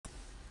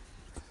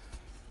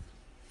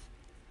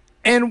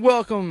And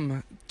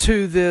welcome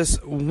to this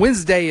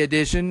Wednesday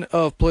edition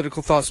of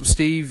Political Thoughts with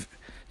Steve.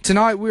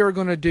 Tonight we are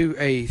going to do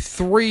a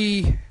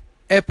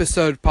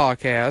 3-episode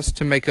podcast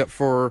to make up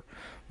for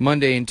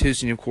Monday and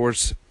Tuesday, and of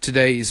course,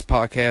 today's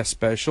podcast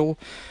special.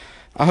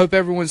 I hope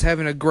everyone's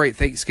having a great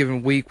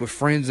Thanksgiving week with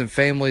friends and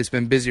family. It's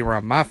been busy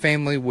around my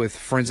family with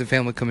friends and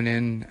family coming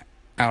in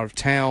out of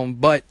town.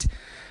 But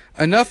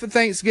enough of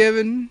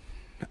Thanksgiving.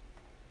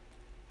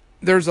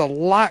 There's a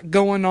lot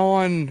going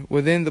on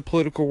within the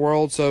political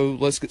world, so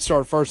let's get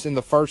started first. In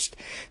the first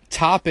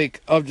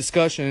topic of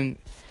discussion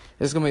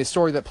is going to be a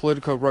story that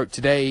Politico wrote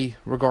today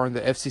regarding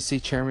the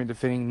FCC chairman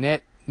defending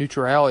net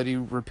neutrality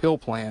repeal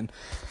plan.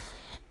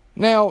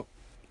 Now,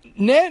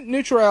 net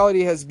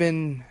neutrality has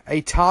been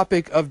a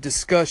topic of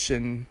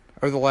discussion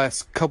over the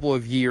last couple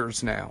of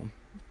years now.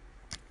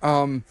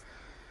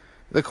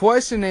 The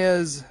question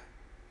is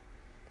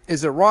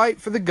it right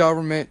for the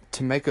government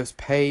to make us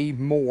pay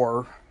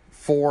more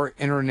for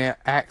internet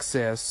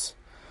access,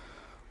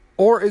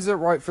 or is it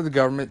right for the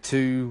government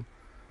to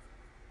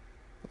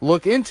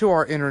look into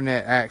our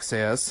internet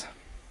access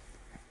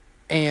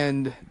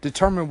and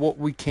determine what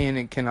we can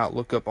and cannot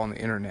look up on the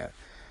internet?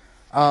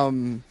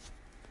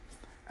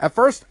 At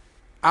first,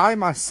 I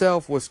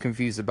myself was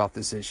confused about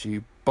this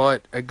issue,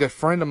 but a good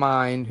friend of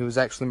mine, who is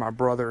actually my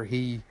brother,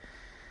 he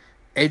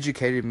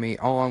educated me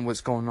on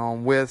what's going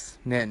on with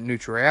net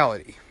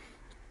neutrality.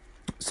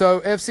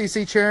 So,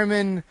 FCC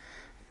Chairman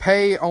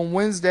Pai on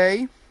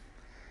Wednesday,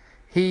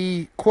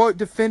 he, quote,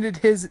 defended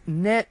his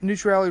net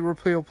neutrality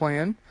repeal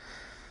plan,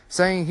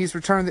 saying he's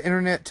returned the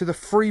internet to the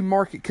free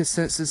market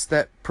consensus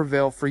that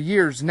prevailed for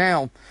years.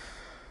 Now,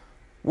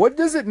 what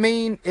does it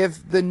mean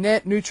if the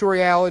net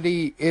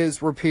neutrality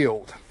is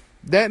repealed?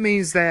 That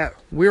means that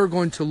we're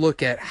going to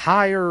look at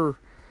higher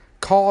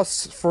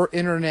costs for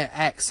internet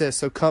access.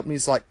 So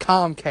companies like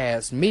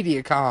Comcast,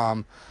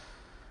 Mediacom,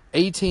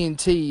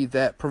 AT&T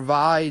that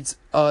provides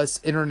us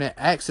internet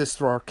access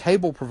through our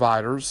cable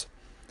providers,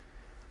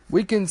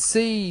 we can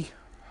see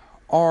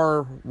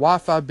our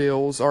Wi-Fi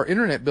bills, our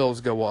internet bills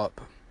go up,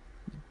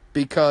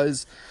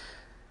 because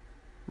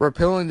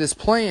repealing this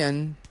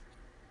plan,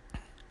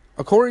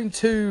 according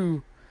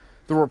to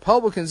the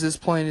Republicans, this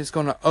plan is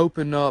going to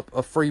open up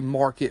a free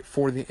market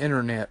for the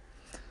internet.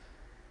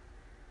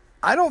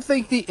 I don't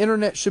think the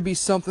internet should be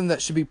something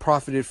that should be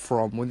profited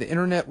from. When the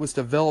internet was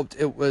developed,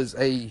 it was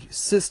a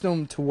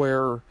system to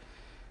where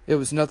it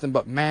was nothing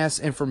but mass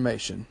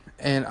information.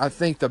 And I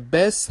think the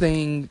best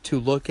thing to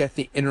look at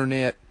the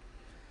internet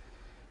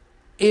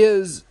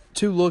is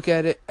to look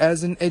at it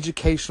as an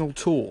educational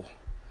tool.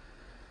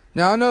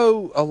 Now, I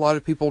know a lot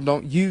of people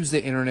don't use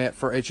the internet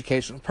for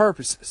educational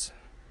purposes,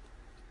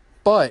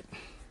 but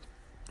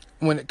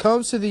when it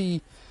comes to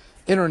the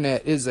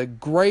internet, it is a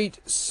great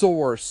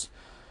source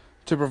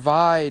to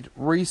provide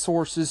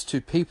resources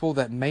to people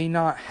that may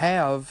not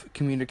have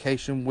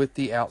communication with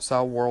the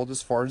outside world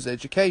as far as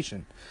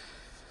education.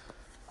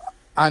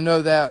 I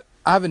know that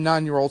I have a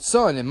 9-year-old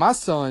son, and my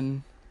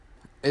son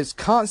is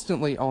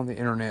constantly on the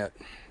internet.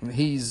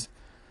 He's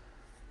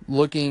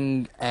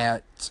looking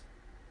at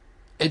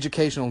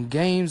educational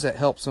games that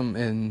helps him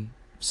in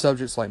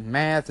subjects like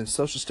math and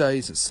social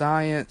studies and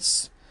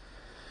science.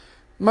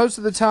 Most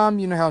of the time,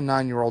 you know how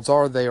 9-year-olds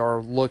are, they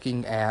are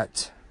looking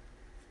at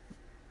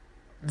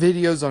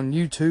videos on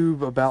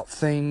YouTube about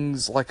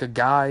things like a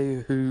guy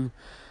who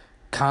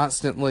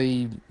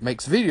constantly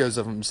makes videos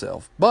of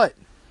himself. But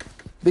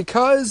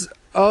because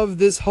of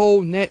this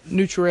whole net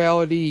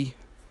neutrality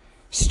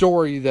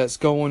story that's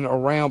going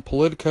around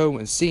Politico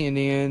and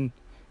CNN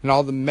and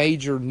all the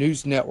major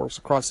news networks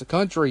across the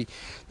country,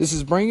 this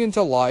is bringing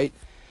to light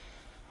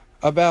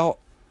about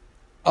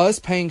us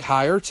paying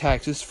higher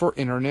taxes for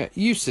internet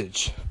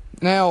usage.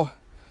 Now,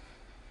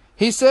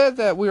 he said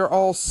that we are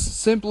all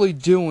simply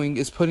doing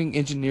is putting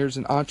engineers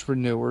and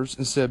entrepreneurs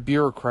instead of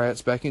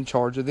bureaucrats back in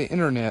charge of the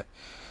internet.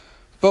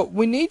 But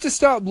we need to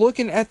stop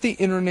looking at the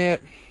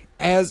internet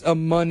as a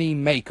money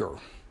maker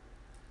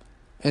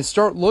and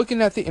start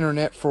looking at the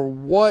internet for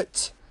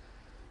what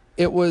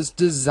it was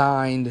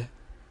designed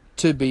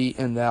to be,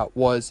 and that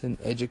was an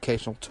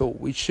educational tool.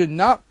 We should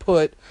not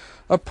put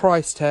a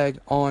price tag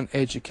on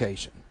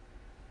education.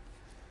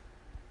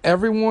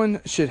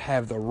 Everyone should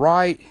have the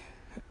right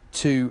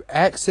to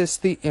access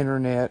the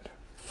internet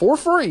for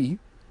free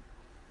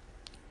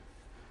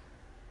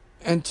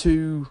and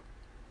to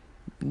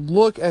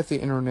look at the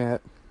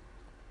internet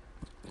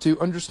to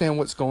understand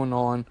what's going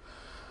on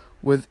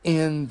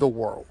within the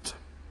world.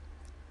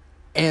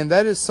 And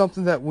that is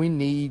something that we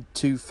need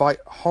to fight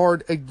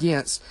hard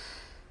against,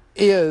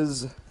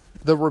 is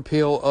the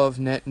repeal of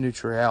net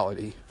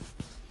neutrality.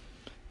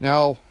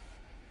 Now,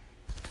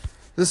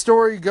 the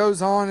story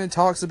goes on and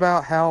talks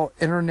about how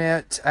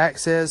internet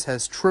access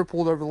has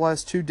tripled over the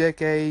last 2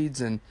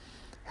 decades and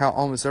how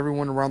almost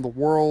everyone around the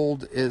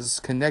world is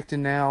connected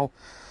now.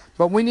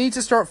 But we need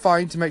to start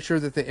fighting to make sure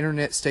that the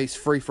internet stays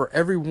free for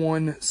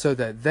everyone so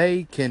that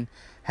they can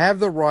have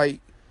the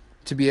right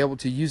to be able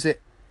to use the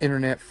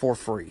internet for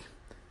free.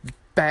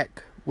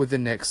 Back with the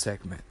next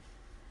segment.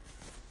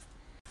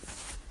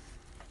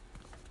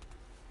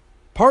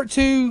 Part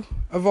 2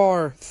 of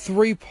our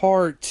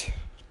 3-part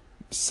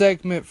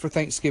segment for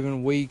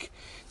Thanksgiving week.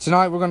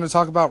 Tonight we're going to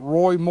talk about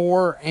Roy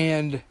Moore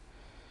and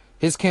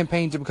his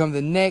campaign to become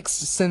the next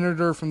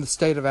senator from the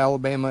state of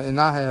Alabama.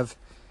 And I have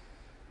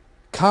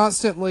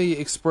constantly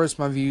expressed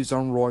my views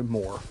on Roy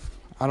Moore.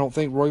 I don't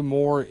think Roy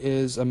Moore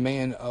is a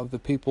man of the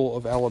people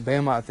of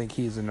Alabama. I think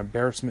he is an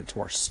embarrassment to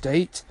our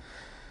state.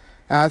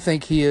 And I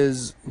think he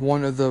is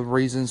one of the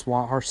reasons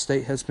why our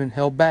state has been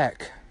held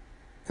back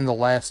in the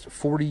last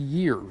 40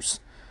 years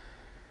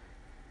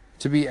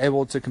to be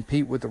able to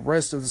compete with the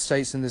rest of the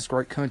states in this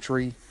great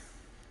country.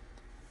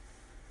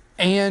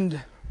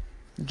 And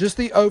just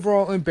the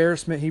overall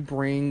embarrassment he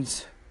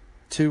brings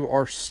to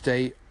our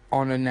state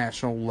on a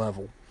national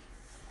level.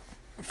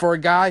 For a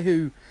guy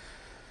who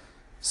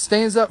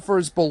stands up for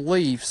his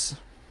beliefs,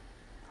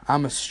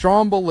 I'm a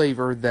strong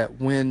believer that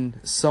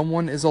when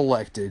someone is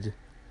elected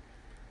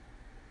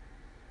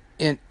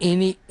in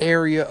any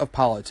area of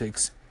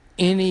politics,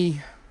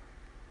 any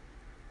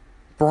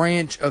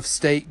branch of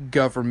state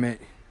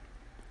government,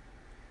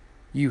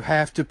 you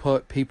have to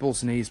put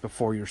people's needs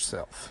before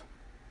yourself.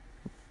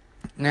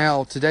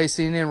 Now, today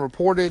CNN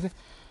reported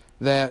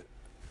that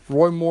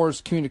Roy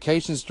Moore's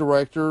communications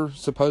director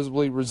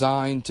supposedly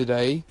resigned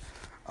today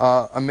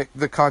amid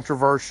the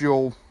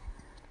controversial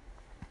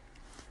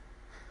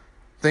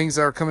things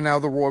that are coming out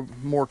of the Roy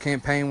Moore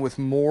campaign, with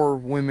more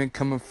women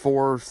coming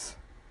forth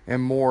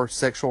and more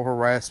sexual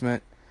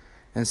harassment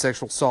and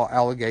sexual assault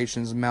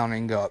allegations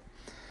mounting up.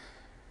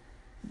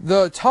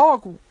 The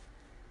talk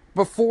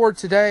before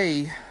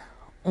today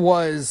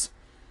was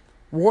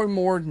Roy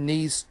Moore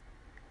needs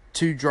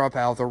to drop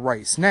out of the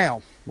race.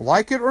 Now,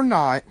 like it or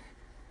not,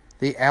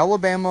 the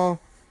Alabama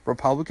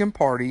Republican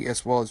Party,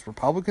 as well as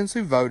Republicans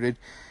who voted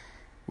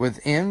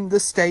within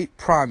the state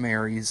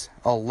primaries,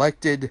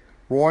 elected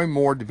Roy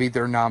Moore to be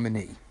their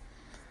nominee.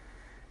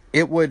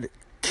 It would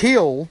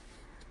kill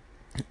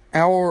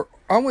I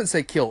wouldn't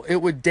say kill, it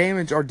would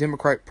damage our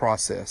democratic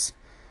process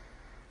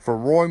for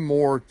Roy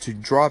Moore to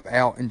drop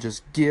out and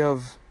just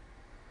give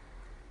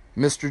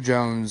Mr.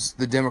 Jones,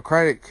 the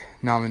Democratic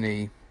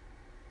nominee,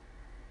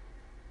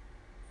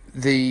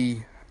 the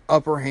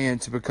upper hand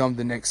to become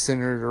the next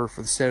senator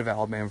for the state of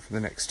Alabama for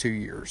the next 2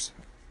 years.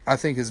 I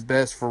think it's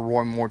best for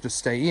Roy Moore to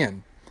stay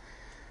in.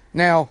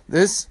 Now,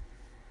 this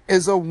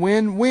is a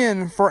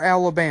win-win for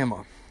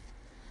Alabama.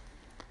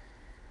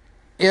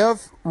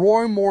 If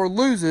Roy Moore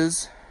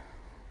loses,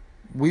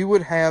 we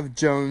would have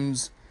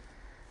Jones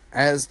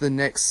as the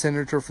next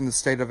senator from the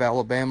state of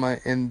Alabama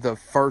and the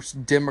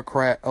first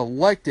Democrat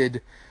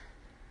elected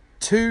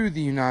to the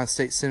United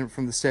States Senate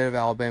from the state of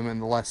Alabama in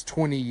the last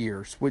 20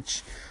 years,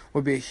 which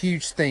would be a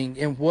huge thing.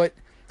 And what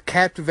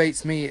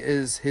captivates me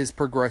is his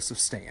progressive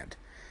stand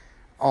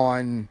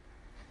on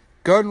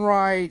gun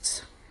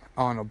rights,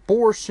 on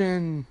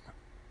abortion,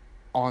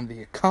 on the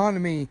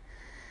economy.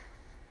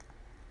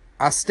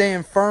 I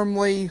stand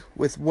firmly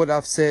with what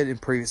I've said in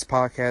previous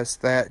podcasts,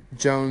 that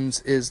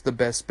Jones is the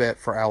best bet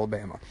for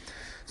Alabama.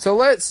 So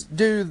let's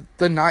do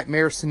the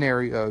nightmare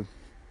scenario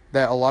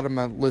that a lot of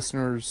my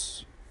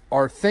listeners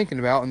are thinking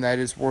about, and that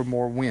is Roy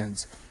Moore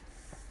wins.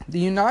 The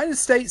United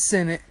States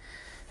Senate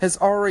has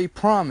already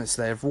promised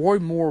that if Roy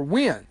Moore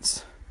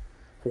wins,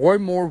 Roy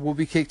Moore will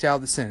be kicked out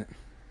of the Senate.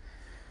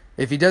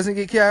 If he doesn't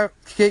get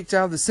kicked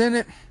out of the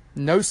Senate,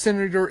 no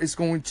senator is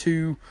going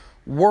to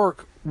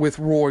work with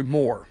Roy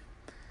Moore.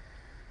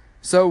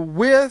 So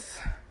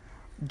with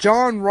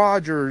John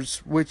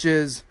Rogers, which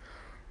is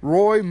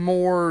Roy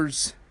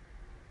Moore's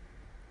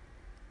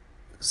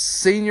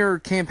senior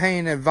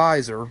campaign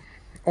advisor,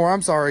 or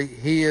I'm sorry,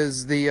 he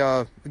is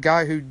the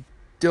guy who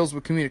deals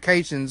with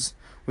communications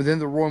within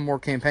the Roy Moore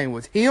campaign.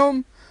 With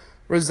him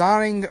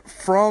resigning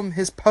from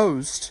his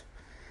post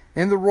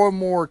in the Roy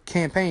Moore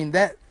campaign,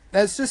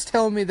 that's just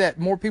telling me that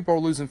more people are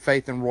losing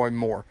faith in Roy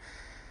Moore.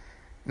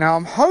 Now,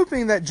 I'm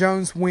hoping that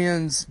Jones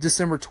wins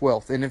December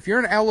 12th. And if you're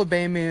an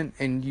Alabamian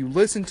and you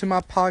listen to my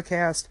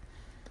podcast,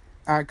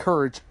 I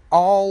encourage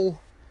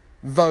all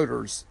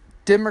voters,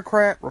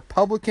 Democrat,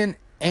 Republican,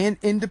 and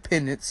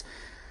Independents,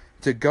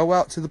 to go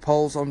out to the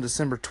polls on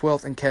December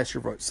 12th and cast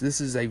your votes.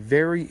 This is a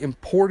very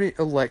important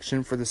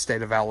election for the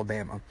state of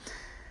Alabama.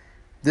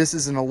 This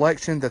is an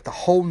election that the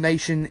whole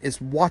nation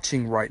is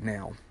watching right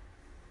now.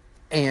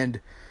 And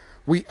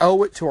we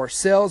owe it to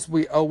ourselves,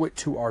 we owe it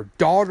to our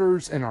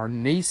daughters and our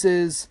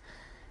nieces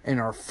and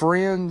our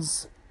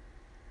friends.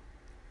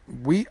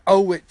 We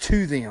owe it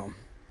to them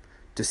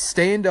to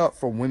stand up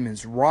for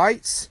women's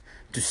rights,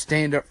 to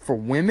stand up for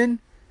women,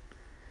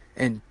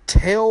 and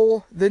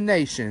tell the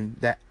nation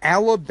that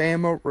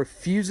Alabama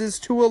refuses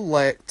to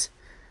elect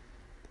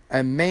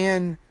a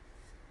man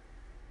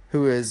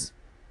who is,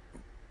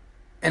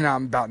 and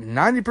I'm about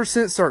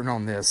 90% certain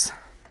on this,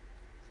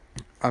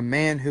 a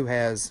man who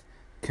has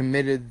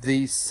committed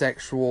these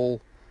sexual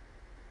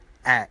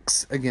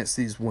acts against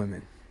these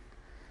women.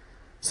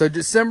 So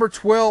December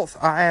 12th,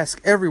 I ask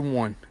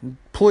everyone,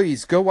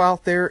 please go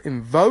out there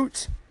and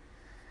vote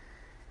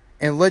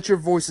and let your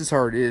voices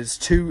heard. It is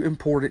too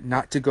important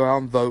not to go out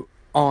and vote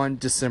on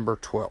December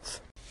 12th.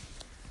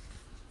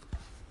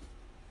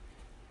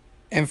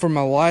 And for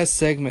my last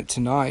segment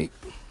tonight,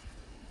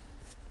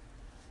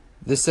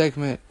 this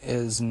segment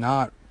is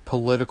not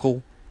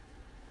political,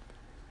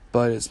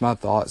 but it's my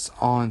thoughts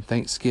on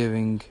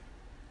Thanksgiving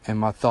and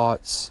my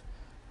thoughts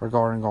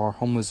regarding our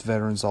homeless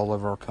veterans all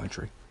over our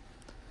country.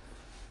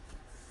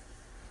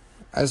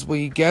 As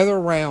we gather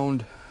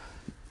around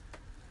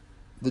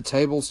the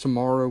tables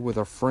tomorrow with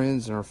our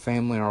friends and our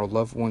family and our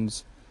loved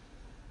ones,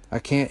 I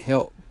can't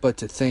help but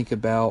to think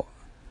about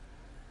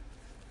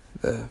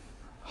the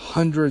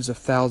hundreds of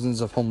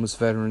thousands of homeless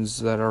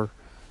veterans that are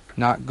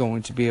not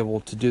going to be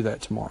able to do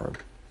that tomorrow.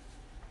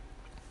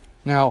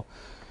 Now,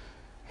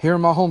 here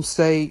in my home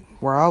state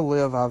where I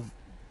live, I've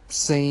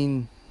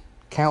seen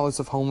countless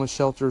of homeless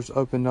shelters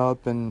open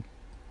up and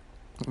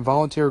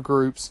volunteer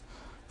groups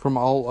from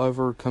all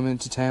over come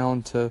into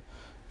town to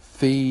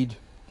feed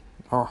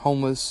our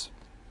homeless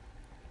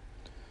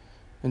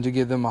and to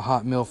give them a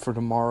hot meal for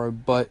tomorrow.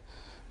 But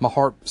my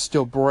heart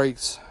still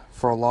breaks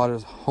for a lot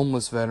of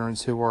homeless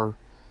veterans who are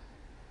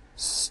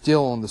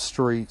still on the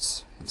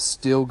streets,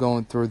 still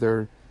going through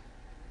their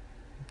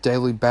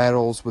daily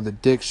battles with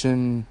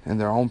addiction and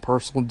their own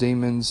personal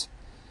demons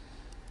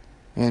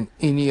and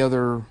any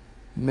other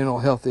mental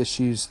health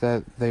issues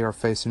that they are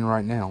facing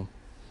right now.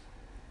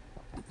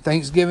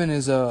 Thanksgiving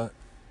is one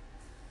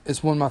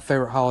of my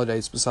favorite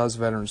holidays besides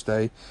Veterans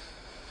Day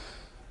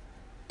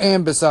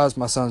and besides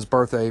my son's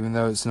birthday, even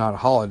though it's not a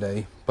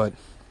holiday, but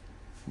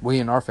we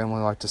in our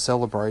family like to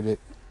celebrate it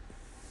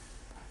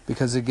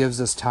because it gives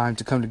us time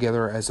to come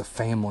together as a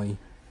family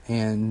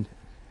and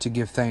to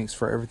give thanks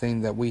for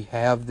everything that we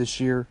have this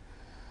year,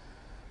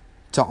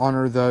 to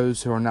honor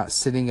those who are not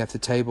sitting at the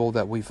table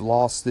that we've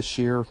lost this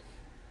year,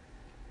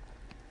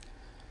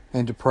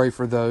 and to pray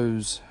for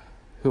those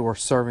who are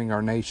serving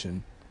our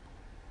nation.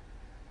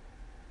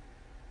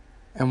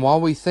 And while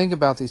we think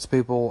about these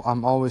people,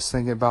 I'm always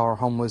thinking about our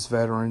homeless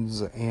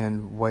veterans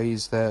and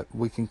ways that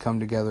we can come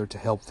together to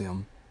help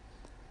them.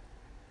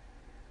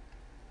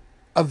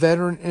 A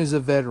veteran is a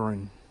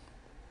veteran.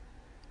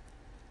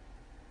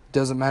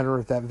 Doesn't matter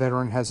if that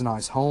veteran has a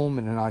nice home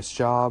and a nice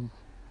job,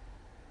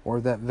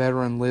 or that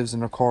veteran lives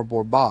in a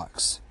cardboard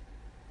box.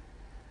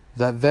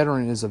 That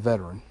veteran is a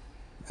veteran,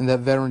 and that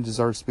veteran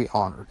deserves to be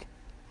honored.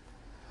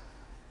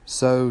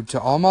 So, to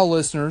all my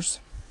listeners,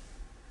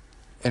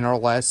 in our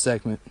last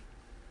segment,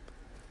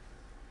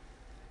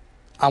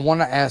 I want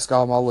to ask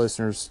all my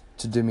listeners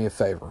to do me a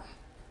favor.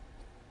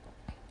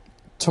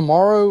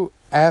 Tomorrow,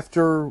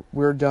 after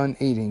we're done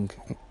eating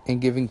and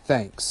giving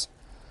thanks,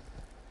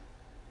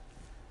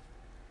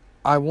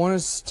 I want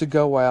us to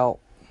go out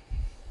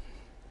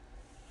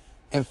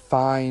and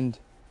find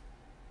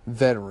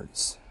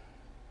veterans.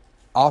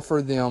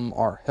 Offer them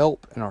our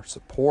help and our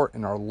support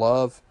and our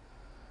love,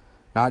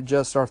 not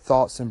just our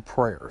thoughts and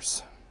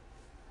prayers.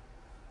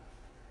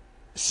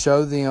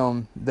 Show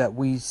them that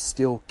we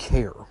still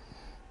care.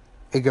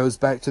 It goes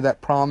back to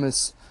that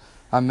promise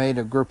I made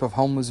a group of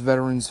homeless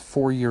veterans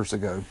 4 years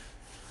ago.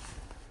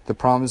 The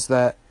promise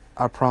that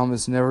I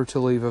promised never to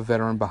leave a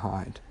veteran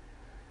behind.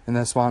 And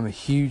that's why I'm a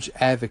huge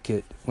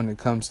advocate when it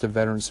comes to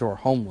veterans who are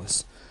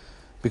homeless,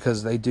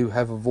 because they do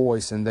have a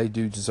voice and they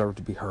do deserve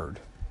to be heard.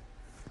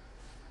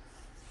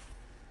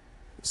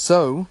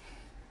 So,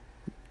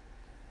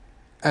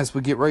 as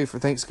we get ready for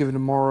Thanksgiving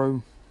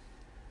tomorrow,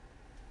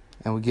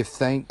 and we give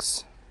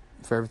thanks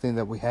for everything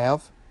that we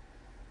have,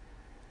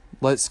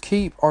 let's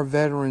keep our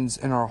veterans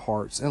in our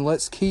hearts, and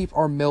let's keep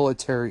our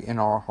military in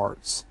our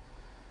hearts.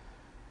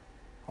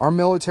 Our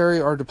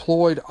military are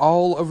deployed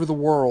all over the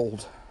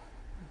world,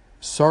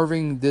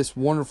 serving this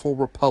wonderful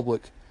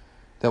republic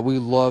that we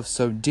love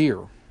so dear.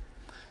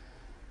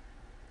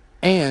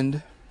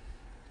 And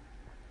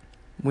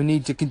we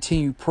need to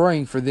continue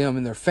praying for them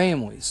and their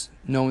families,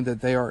 knowing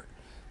that they are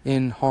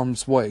in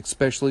harm's way,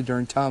 especially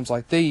during times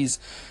like these,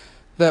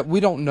 that we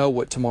don't know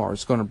what tomorrow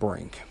is going to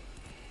bring.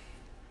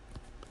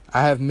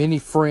 I have many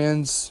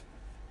friends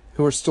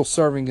who are still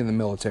serving in the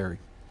military.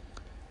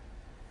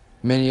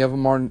 Many of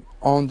them are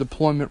on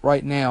deployment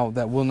right now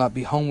that will not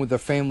be home with their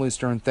families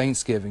during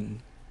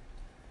Thanksgiving.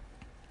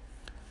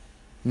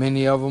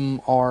 Many of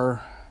them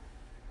are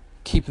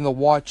keeping the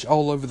watch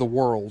all over the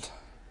world.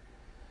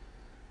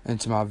 And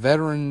to my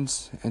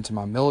veterans and to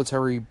my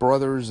military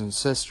brothers and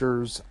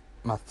sisters,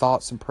 my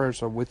thoughts and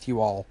prayers are with you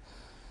all.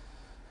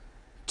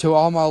 To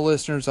all my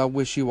listeners, I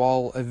wish you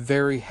all a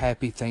very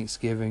happy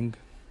Thanksgiving.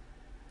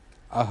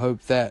 I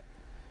hope that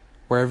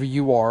wherever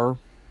you are,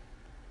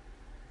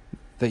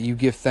 that you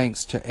give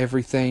thanks to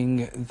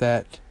everything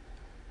that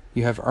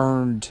you have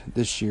earned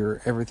this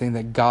year, everything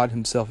that God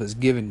Himself has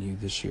given you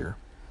this year.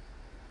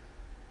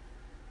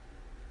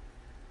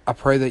 I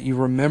pray that you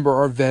remember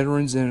our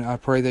veterans, and I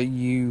pray that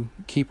you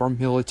keep our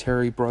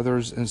military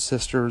brothers and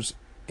sisters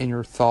in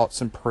your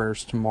thoughts and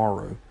prayers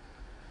tomorrow.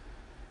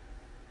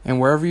 And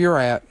wherever you're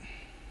at,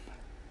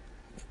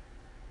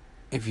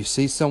 if you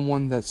see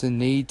someone that's in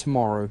need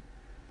tomorrow,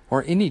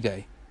 or any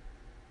day,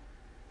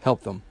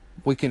 help them.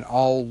 We can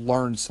all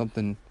learn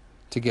something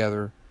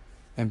together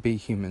and be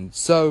human.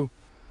 So,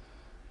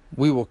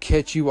 we will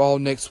catch you all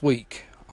next week